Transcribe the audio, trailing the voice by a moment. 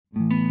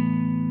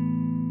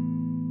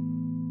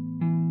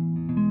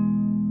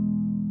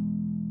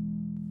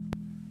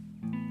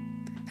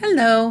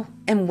Hello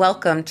and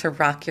welcome to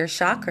Rock Your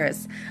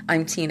Chakras.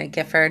 I'm Tina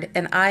Gifford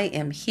and I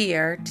am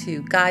here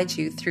to guide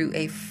you through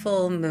a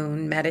full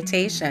moon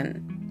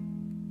meditation.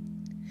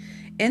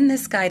 In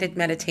this guided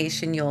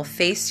meditation, you'll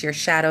face your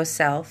shadow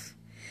self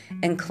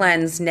and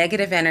cleanse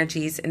negative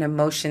energies and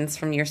emotions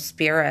from your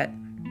spirit.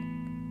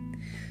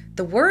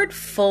 The word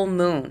full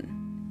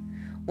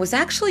moon was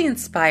actually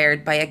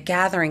inspired by a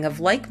gathering of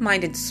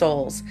like-minded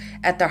souls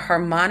at the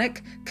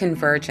harmonic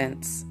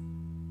convergence.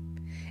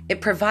 It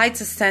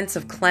provides a sense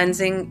of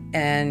cleansing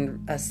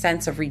and a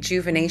sense of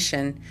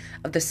rejuvenation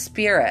of the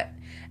spirit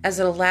as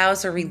it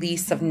allows a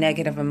release of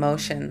negative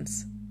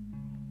emotions.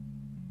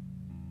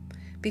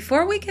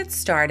 Before we get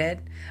started,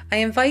 I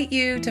invite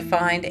you to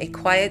find a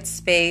quiet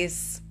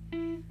space,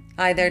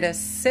 either to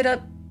sit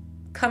up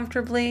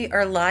comfortably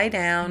or lie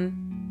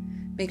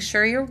down. Make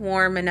sure you're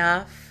warm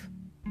enough.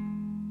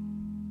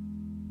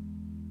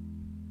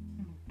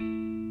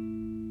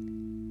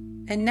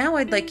 And now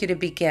I'd like you to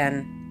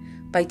begin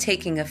by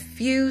taking a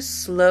few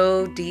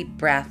slow, deep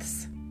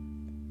breaths.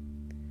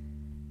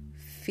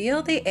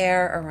 Feel the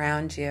air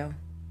around you.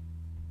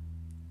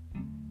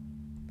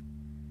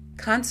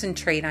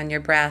 Concentrate on your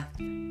breath.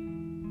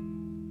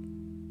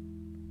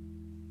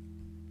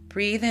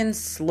 Breathe in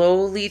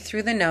slowly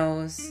through the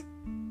nose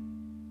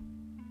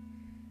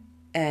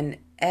and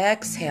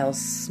exhale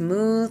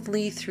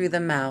smoothly through the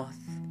mouth.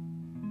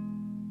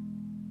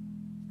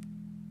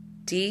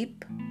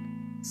 Deep,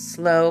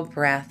 slow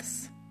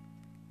breaths.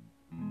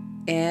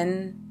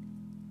 In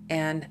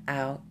and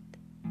out.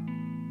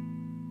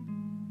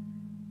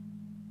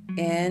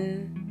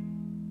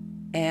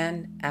 In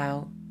and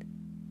out.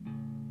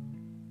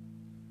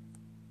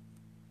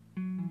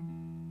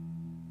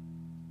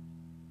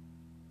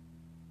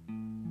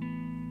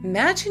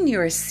 Imagine you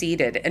are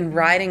seated and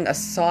riding a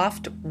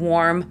soft,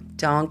 warm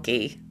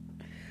donkey,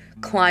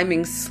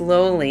 climbing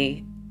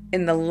slowly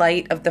in the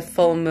light of the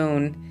full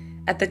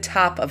moon at the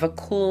top of a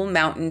cool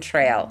mountain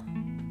trail.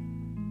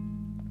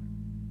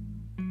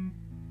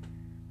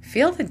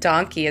 Feel the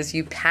donkey as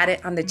you pat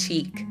it on the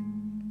cheek.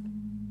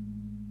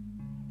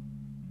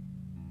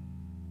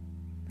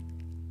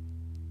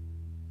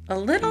 A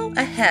little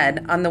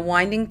ahead on the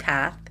winding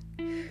path,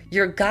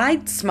 your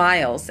guide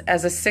smiles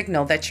as a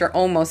signal that you're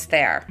almost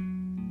there.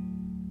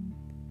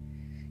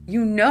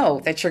 You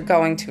know that you're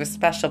going to a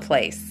special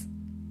place.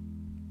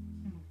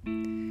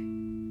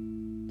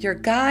 Your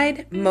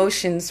guide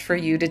motions for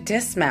you to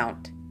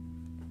dismount.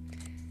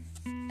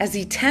 As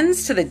he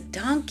tends to the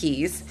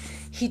donkeys,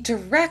 he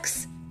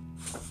directs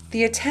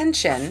the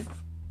attention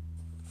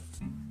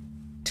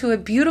to a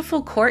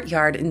beautiful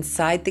courtyard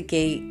inside the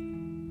gate.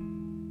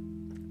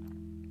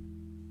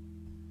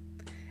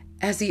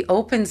 As he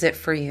opens it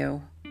for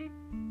you,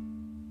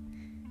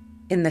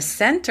 in the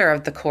center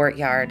of the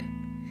courtyard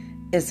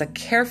is a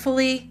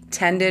carefully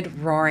tended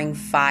roaring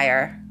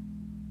fire.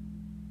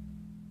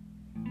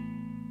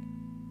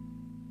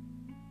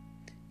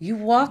 You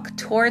walk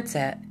towards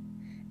it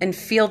and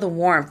feel the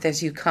warmth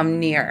as you come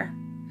near.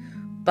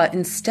 But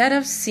instead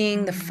of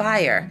seeing the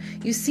fire,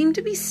 you seem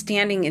to be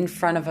standing in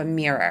front of a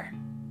mirror.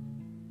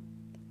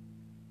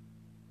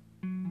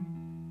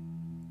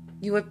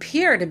 You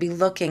appear to be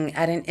looking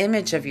at an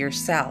image of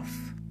yourself.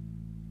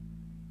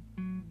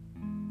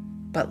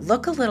 But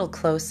look a little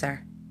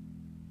closer.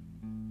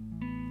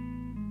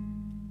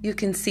 You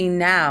can see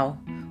now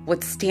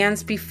what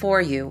stands before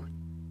you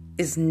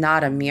is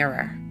not a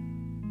mirror.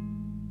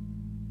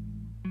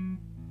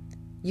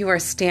 You are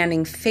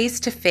standing face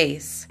to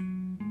face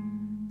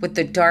with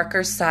the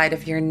darker side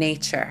of your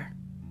nature,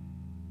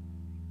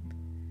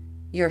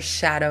 your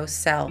shadow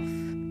self.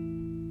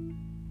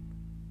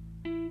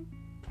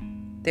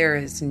 There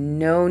is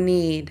no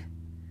need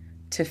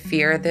to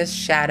fear this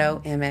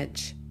shadow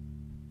image.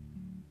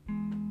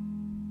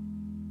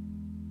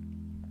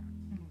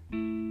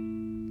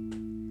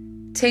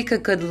 Take a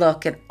good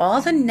look at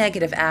all the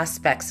negative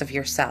aspects of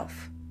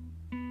yourself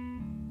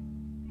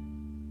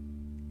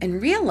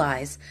and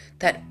realize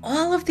that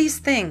all of these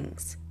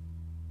things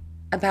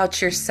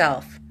about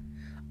yourself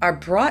are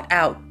brought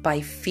out by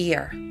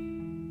fear.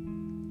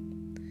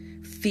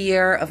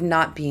 Fear of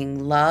not being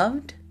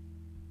loved.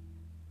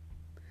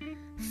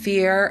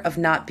 Fear of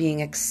not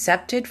being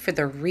accepted for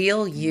the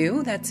real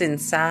you that's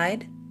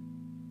inside.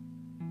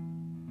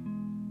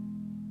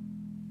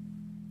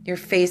 You're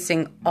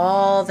facing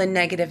all the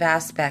negative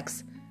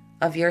aspects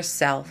of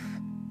yourself,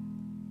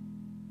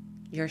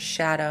 your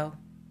shadow.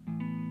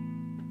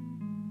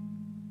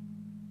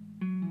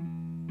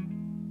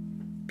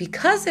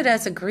 Because it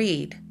has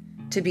agreed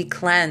to be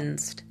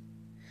cleansed,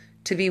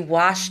 to be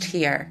washed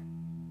here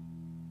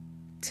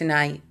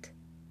tonight,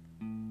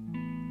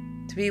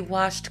 to be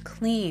washed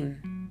clean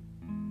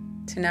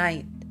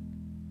tonight.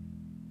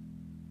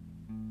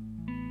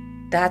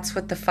 That's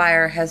what the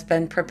fire has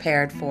been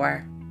prepared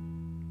for.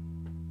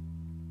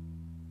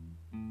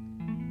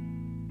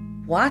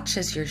 Watch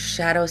as your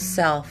shadow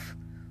self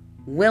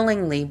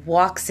willingly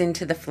walks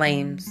into the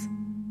flames.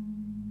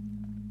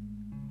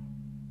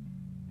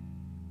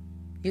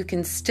 you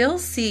can still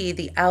see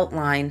the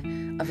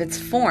outline of its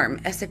form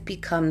as it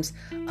becomes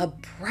a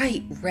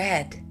bright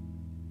red.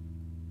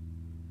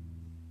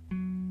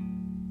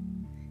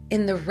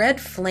 In the red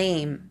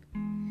flame,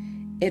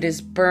 it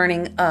is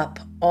burning up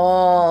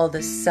all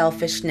the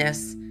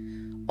selfishness,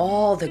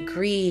 all the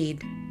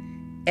greed,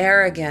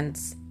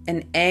 arrogance,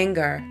 and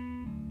anger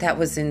that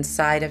was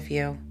inside of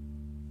you.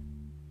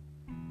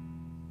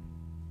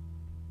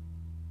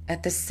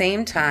 At the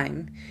same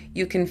time,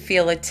 you can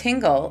feel a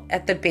tingle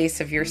at the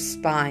base of your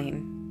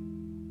spine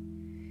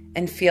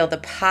and feel the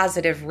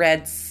positive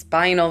red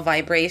spinal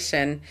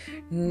vibration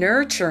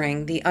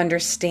nurturing the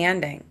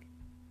understanding,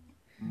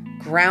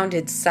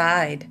 grounded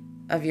side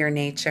of your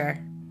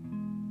nature,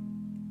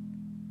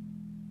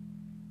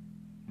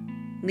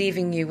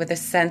 leaving you with a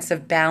sense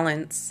of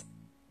balance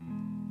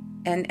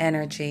and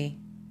energy.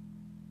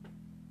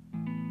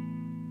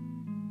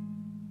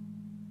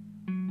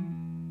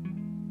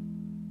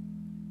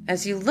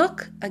 As you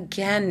look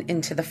again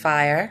into the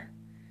fire,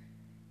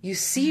 you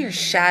see your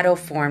shadow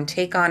form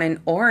take on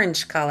an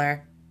orange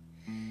color,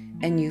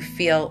 and you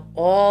feel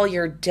all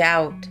your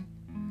doubt,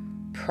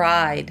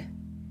 pride,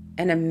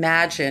 and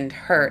imagined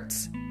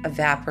hurts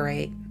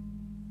evaporate.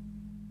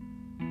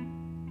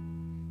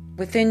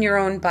 Within your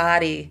own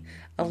body,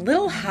 a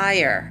little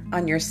higher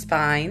on your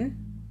spine,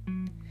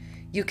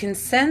 you can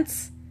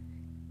sense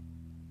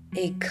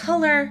a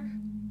color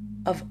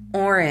of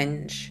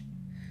orange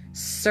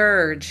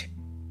surge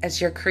as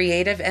your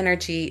creative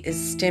energy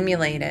is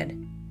stimulated.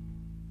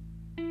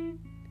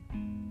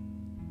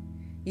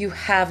 You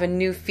have a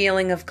new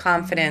feeling of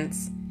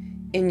confidence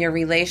in your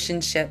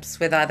relationships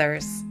with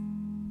others.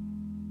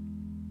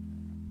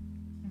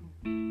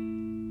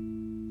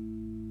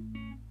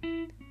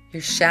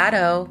 Your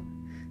shadow,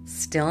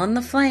 still in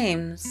the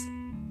flames,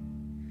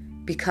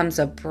 becomes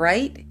a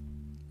bright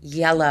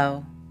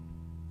yellow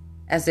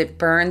as it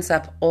burns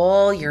up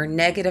all your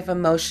negative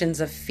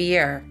emotions of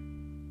fear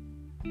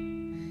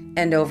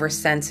and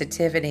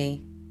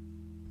oversensitivity.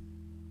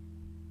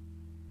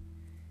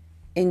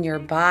 In your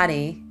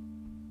body,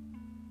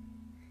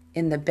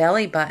 in the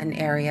belly button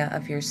area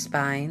of your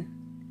spine,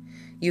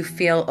 you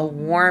feel a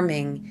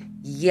warming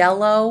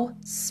yellow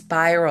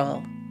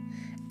spiral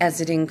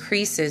as it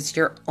increases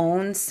your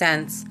own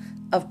sense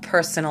of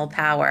personal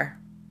power.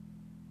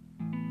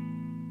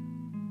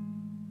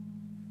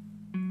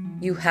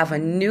 You have a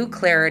new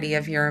clarity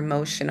of your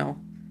emotional,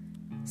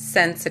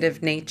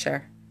 sensitive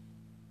nature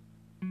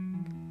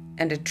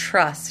and a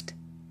trust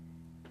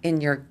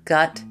in your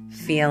gut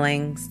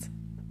feelings.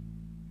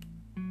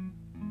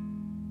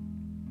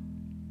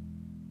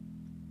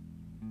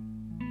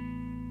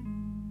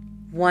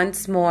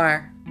 Once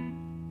more,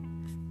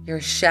 your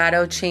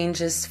shadow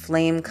changes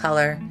flame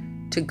color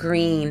to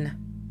green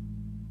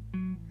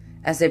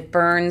as it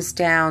burns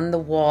down the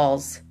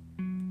walls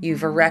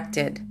you've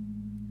erected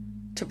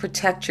to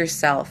protect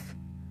yourself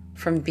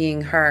from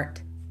being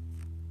hurt.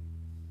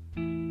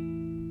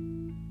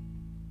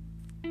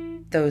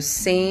 Those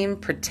same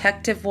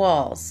protective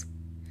walls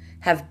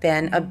have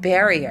been a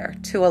barrier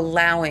to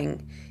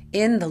allowing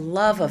in the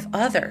love of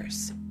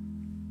others.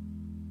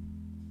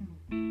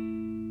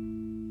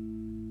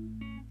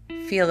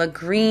 Feel a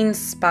green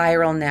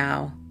spiral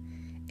now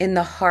in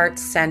the heart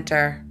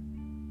center.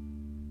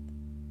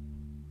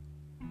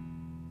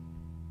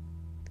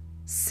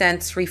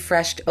 Sense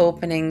refreshed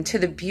opening to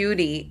the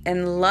beauty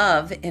and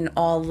love in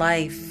all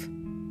life.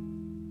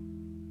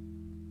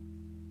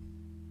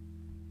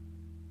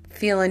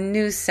 Feel a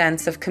new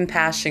sense of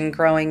compassion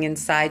growing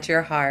inside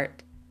your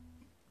heart.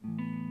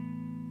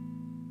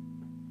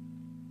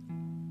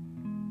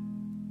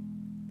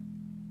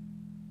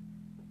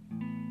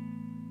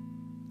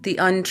 The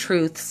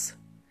untruths,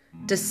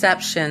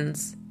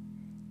 deceptions,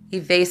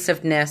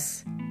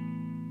 evasiveness,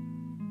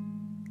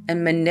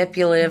 and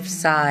manipulative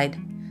side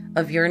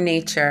of your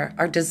nature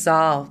are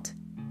dissolved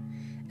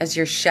as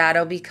your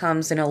shadow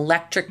becomes an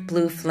electric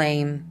blue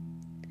flame,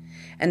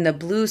 and the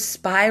blue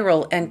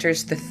spiral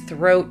enters the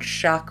throat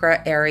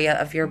chakra area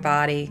of your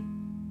body.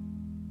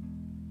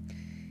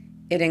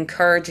 It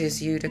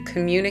encourages you to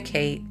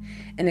communicate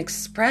and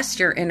express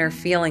your inner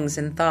feelings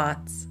and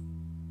thoughts,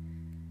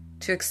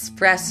 to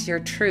express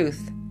your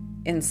truth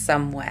in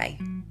some way.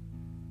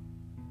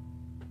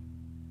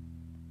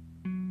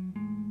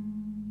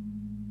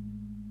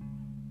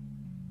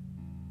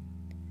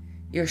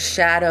 Your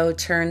shadow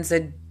turns a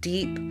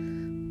deep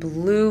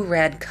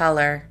blue-red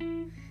color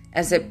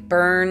as it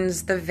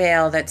burns the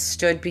veil that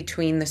stood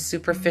between the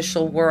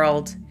superficial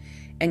world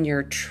and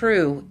your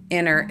true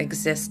inner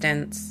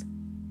existence.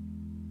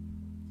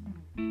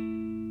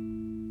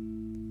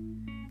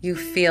 You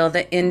feel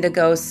the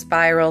indigo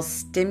spiral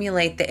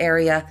stimulate the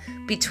area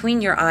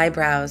between your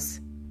eyebrows,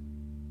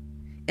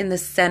 in the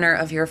center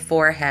of your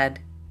forehead,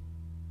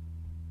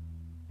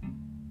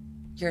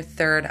 your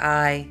third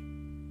eye.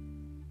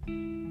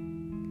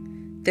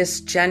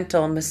 This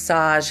gentle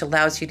massage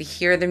allows you to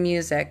hear the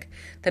music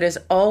that is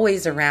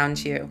always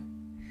around you,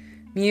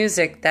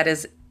 music that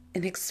is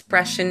an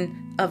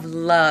expression of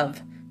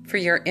love for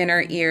your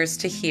inner ears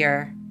to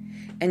hear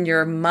and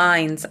your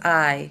mind's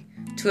eye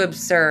to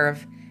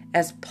observe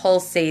as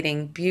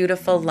pulsating,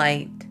 beautiful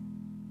light.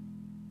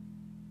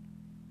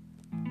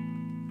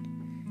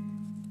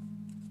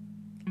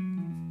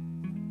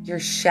 Your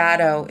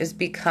shadow is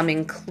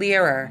becoming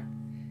clearer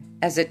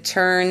as it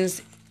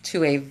turns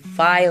to a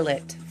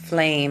violet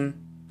flame,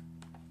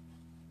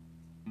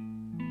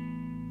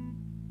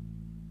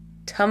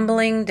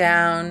 tumbling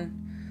down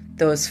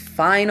those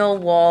final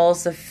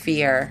walls of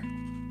fear.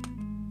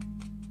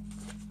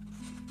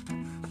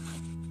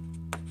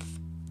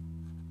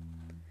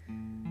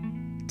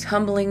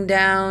 Tumbling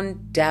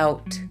down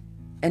doubt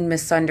and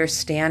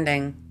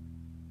misunderstanding.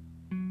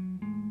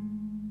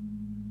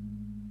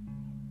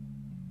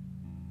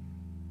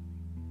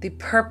 The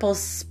purple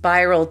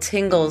spiral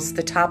tingles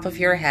the top of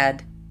your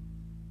head.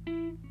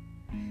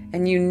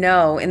 And you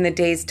know in the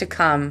days to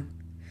come,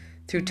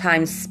 through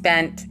time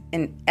spent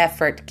and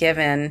effort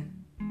given,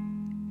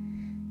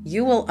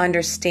 you will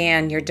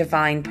understand your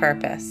divine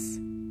purpose.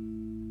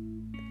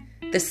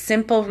 The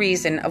simple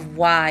reason of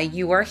why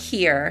you are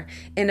here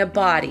in a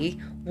body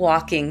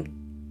walking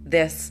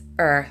this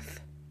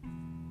earth.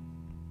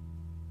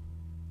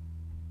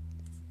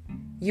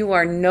 You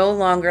are no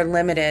longer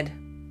limited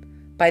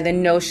by the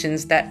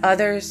notions that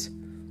others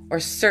or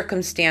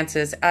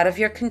circumstances out of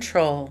your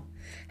control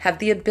have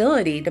the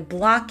ability to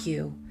block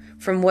you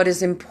from what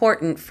is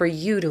important for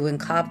you to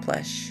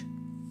accomplish.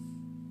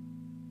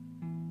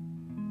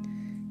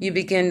 You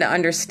begin to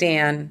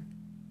understand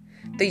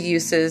the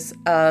uses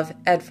of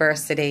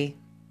adversity.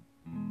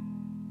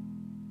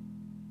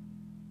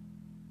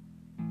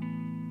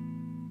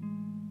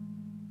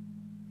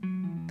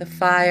 The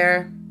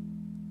fire,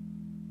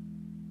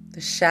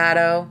 the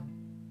shadow,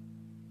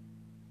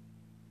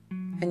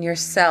 and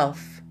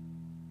yourself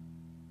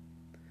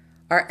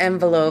are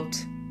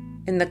enveloped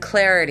in the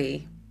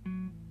clarity,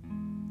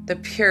 the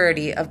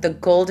purity of the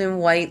golden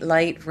white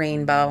light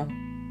rainbow,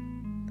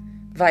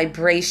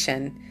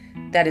 vibration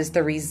that is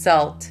the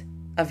result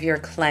of your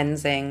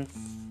cleansing.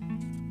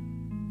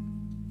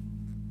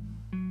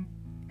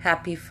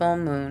 Happy full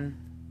moon.